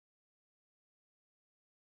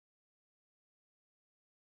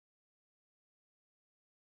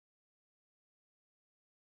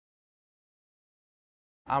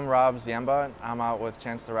I'm Rob Ziemba. I'm out with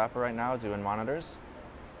Chance the Rapper right now doing monitors.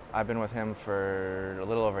 I've been with him for a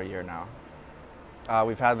little over a year now.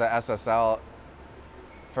 We've had the SSL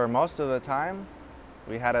for most of the time.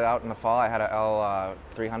 We had it out in the fall. I had a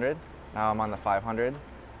L500. Now I'm on the 500.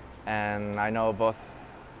 And I know both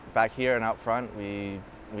back here and out front,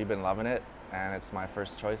 we've been loving it. And it's my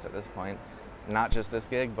first choice at this point. Not just this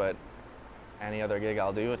gig, but any other gig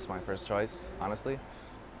I'll do, it's my first choice, honestly.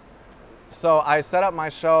 So I set up my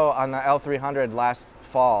show on the L300 last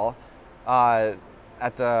fall at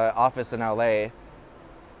the office in LA.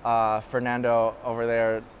 Fernando over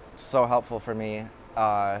there, so helpful for me,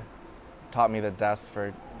 taught me the desk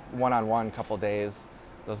for one-on-one couple days.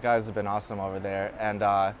 Those guys have been awesome over there. And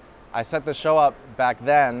I set the show up back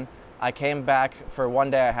then. I came back for one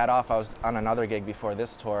day I had off. I was on another gig before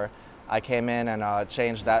this tour. I came in and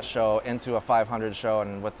changed that show into a 500 show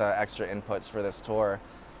and with the extra inputs for this tour.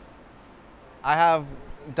 I have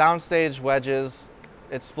downstage wedges.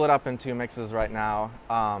 It's split up in two mixes right now.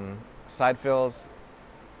 Side fills,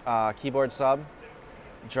 keyboard sub,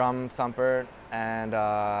 drum thumper, and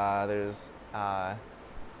there's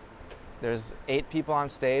 8 people on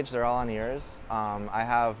stage. They're all on ears. I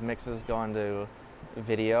have mixes going to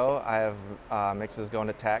video. I have mixes going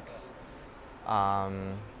to text.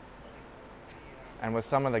 And with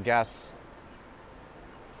some of the guests,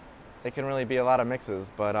 it can really be a lot of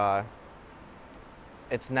mixes, but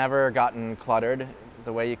it's never gotten cluttered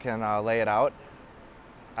the way you can lay it out.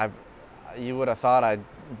 You would have thought I'd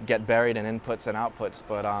get buried in inputs and outputs,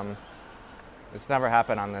 but it's never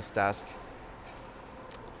happened on this desk.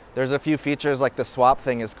 There's a few features, like the swap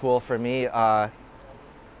thing is cool for me. I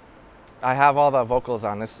have all the vocals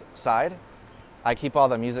on this side. I keep all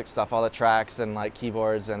the music stuff, all the tracks and like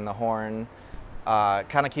keyboards and the horn.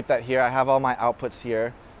 Kind of keep that here. I have all my outputs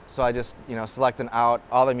here. So I just, select an out,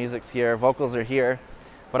 all the music's here, vocals are here,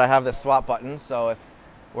 but I have this swap button. So if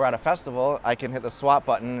we're at a festival, I can hit the swap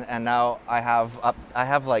button, and now I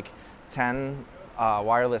have like 10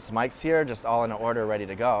 wireless mics here, just all in order, ready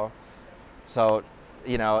to go. So,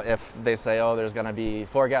 if they say, oh, there's gonna be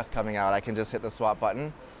 4 guests coming out, I can just hit the swap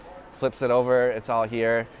button, flips it over, it's all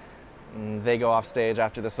here. And they go off stage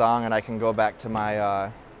after the song, and I can go back to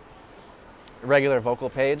my regular vocal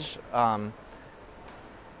page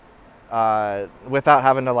without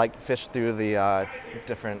having to fish through the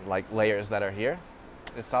different layers that are here.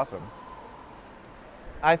 It's awesome.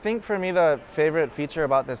 I think for me the favorite feature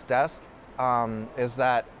about this desk is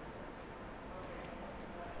that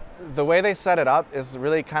the way they set it up is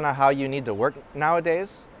really kind of how you need to work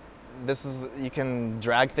nowadays. You can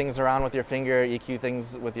drag things around with your finger, EQ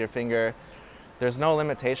things with your finger. There's no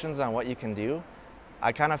limitations on what you can do.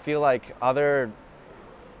 I kind of feel like other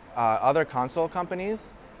console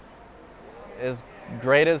companies, as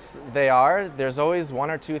great as they are, there's always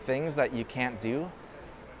 1 or 2 things that you can't do.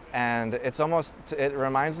 And it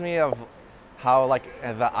reminds me of how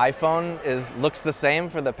the iPhone looks the same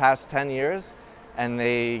for the past 10 years, and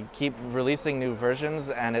they keep releasing new versions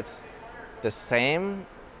and it's the same.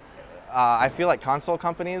 I feel like console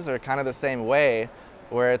companies are kind of the same way,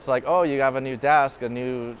 where it's like, oh, you have a new desk, a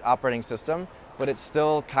new operating system, but it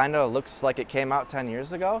still kind of looks like it came out 10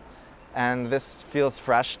 years ago. And this feels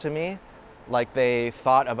fresh to me, like they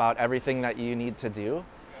thought about everything that you need to do.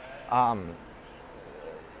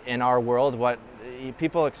 In our world,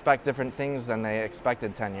 people expect different things than they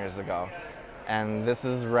expected 10 years ago. And this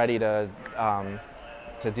is ready to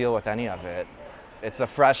deal with any of it. It's a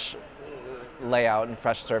fresh layout and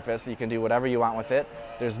fresh surface. You can do whatever you want with it.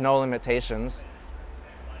 There's no limitations.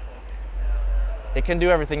 It can do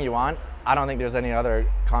everything you want. I don't think there's any other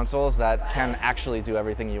consoles that can actually do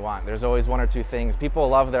everything you want. There's always 1 or 2 things. People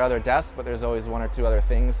love their other desk, but there's always 1 or 2 other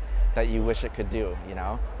things that you wish it could do,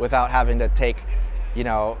 without having to take,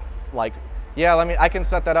 yeah, I can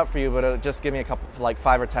set that up for you, but it'll just give me a couple,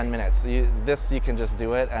 5 or 10 minutes. You can just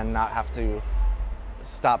do it and not have to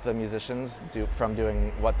stop the musicians from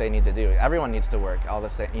doing what they need to do. Everyone needs to work all the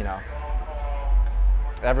same,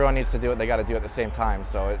 Everyone needs to do what they got to do at the same time.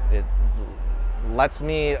 So it lets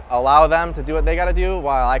me allow them to do what they got to do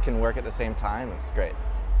while I can work at the same time. It's great.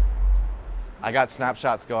 I got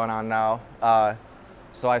snapshots going on now.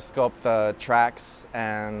 So I scope the tracks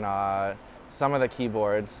and some of the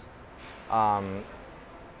keyboards. Not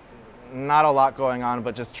a lot going on,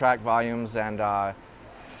 but just track volumes and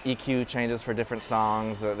EQ changes for different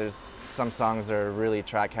songs. There's some songs that are really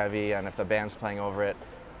track heavy, and if the band's playing over it,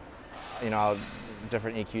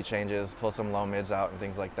 different EQ changes, pull some low mids out and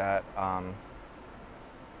things like that.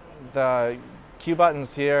 The cue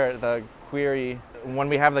buttons here, the query, when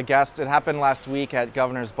we have the guest, it happened last week at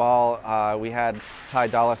Governor's Ball. We had Ty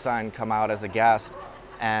Dolla $ign come out as a guest,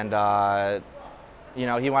 and you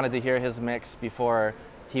know, he wanted to hear his mix before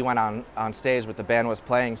he went on stage, but the band was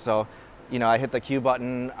playing. So, you know, I hit the cue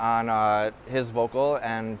button on his vocal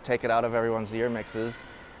and take it out of everyone's ear mixes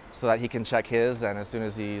so that he can check his, and as soon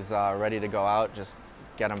as he's ready to go out, just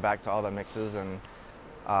get him back to all the mixes, and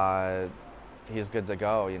he's good to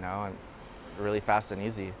go, you know, and really fast and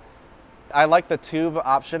easy. I like the tube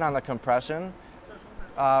option on the compression.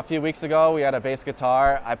 A few weeks ago, we had a bass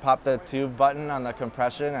guitar. I popped the tube button on the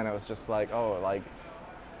compression, and it was just like, oh, like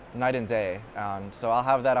night and day. So I'll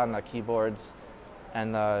have that on the keyboards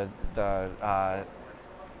and the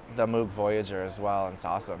Moog Voyager as well, and it's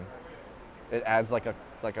awesome. It adds like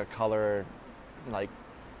a color, like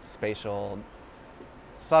spatial,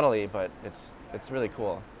 subtly, but it's really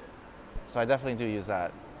cool. So I definitely do use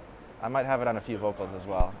that. I might have it on a few vocals as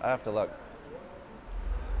well. I have to look.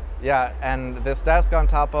 Yeah, and this desk on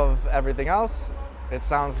top of everything else, it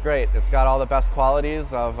sounds great. It's got all the best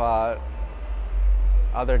qualities of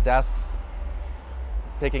other desks.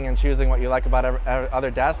 Picking and choosing what you like about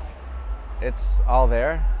other desks, it's all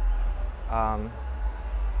there.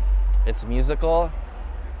 It's musical,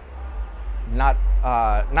 not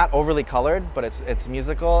overly colored, but it's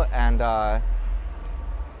musical, and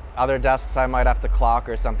other desks I might have to clock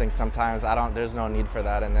or something sometimes. There's no need for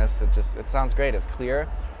that in this. It sounds great. It's clear.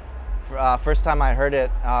 First time I heard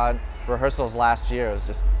it, rehearsals last year,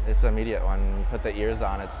 it's immediate when you put the ears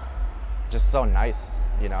on. It's just so nice,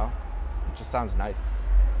 you know? It just sounds nice.